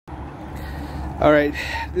Alright,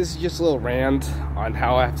 this is just a little rant on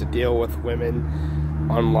how I have to deal with women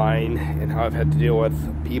online and how I've had to deal with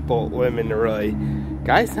women really,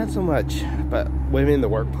 guys not so much, but women in the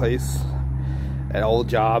workplace, at old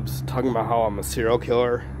jobs, talking about how I'm a serial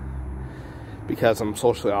killer because I'm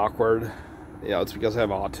socially awkward. You know, it's because I have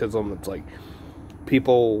autism. It's like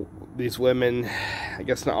these women, I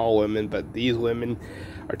guess not all women, but these women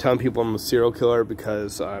are telling people I'm a serial killer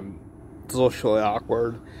because I'm socially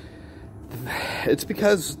awkward. It's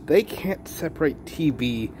because they can't separate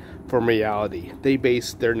TV from reality. They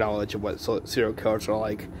base their knowledge of what serial killers are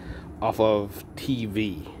like off of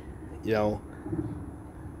TV. You know,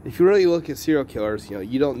 if you really look at serial killers, you know,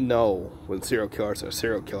 you don't know when serial killers are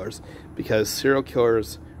serial killers because serial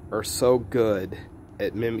killers are so good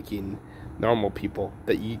at mimicking normal people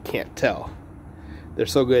that you can't tell. They're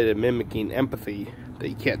so good at mimicking empathy that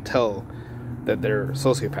you can't tell that they're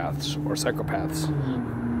sociopaths or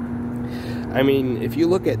psychopaths. I mean, if you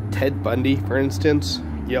look at Ted Bundy, for instance,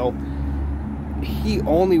 you know, he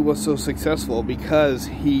only was so successful because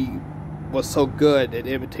he was so good at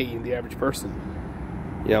imitating the average person.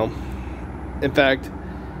 You know, in fact,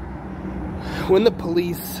 when the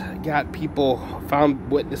police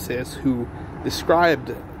found witnesses who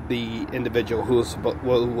described the individual who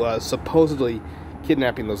was supposedly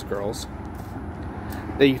kidnapping those girls,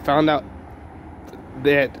 they found out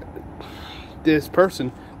that this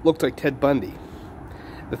person looked like Ted Bundy.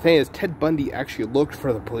 The thing is, Ted Bundy actually worked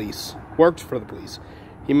for the police.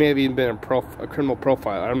 He may have even been a criminal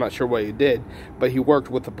profiler. I'm not sure what he did, but he worked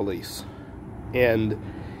with the police. And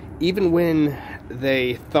even when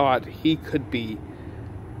they thought he could be,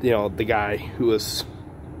 you know, the guy who was,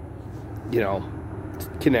 you know,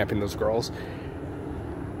 kidnapping those girls,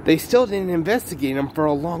 they still didn't investigate him for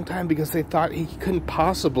a long time because they thought he couldn't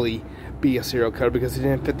possibly be a serial killer because he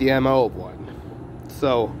didn't fit the MO of one.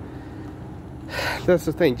 So, that's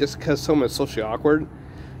the thing. Just because someone's socially awkward,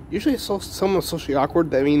 usually if someone's socially awkward,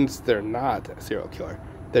 that means they're not a serial killer.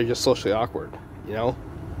 They're just socially awkward, you know?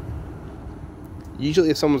 Usually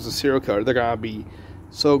if someone's a serial killer, they're going to be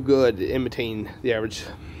so good at imitating the average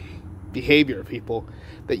behavior of people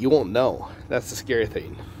that you won't know. That's the scary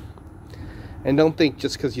thing. And don't think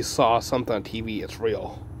just because you saw something on TV, it's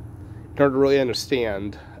real. In order to really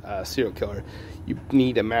understand a serial killer, you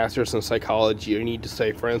need a master's in psychology, or you need to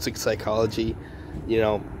study forensic psychology. You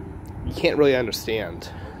know, you can't really understand.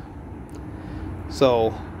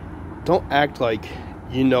 So, don't act like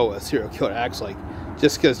you know what a serial killer acts like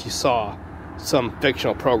just because you saw some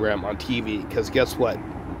fictional program on TV. Because guess what?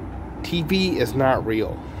 TV is not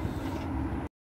real.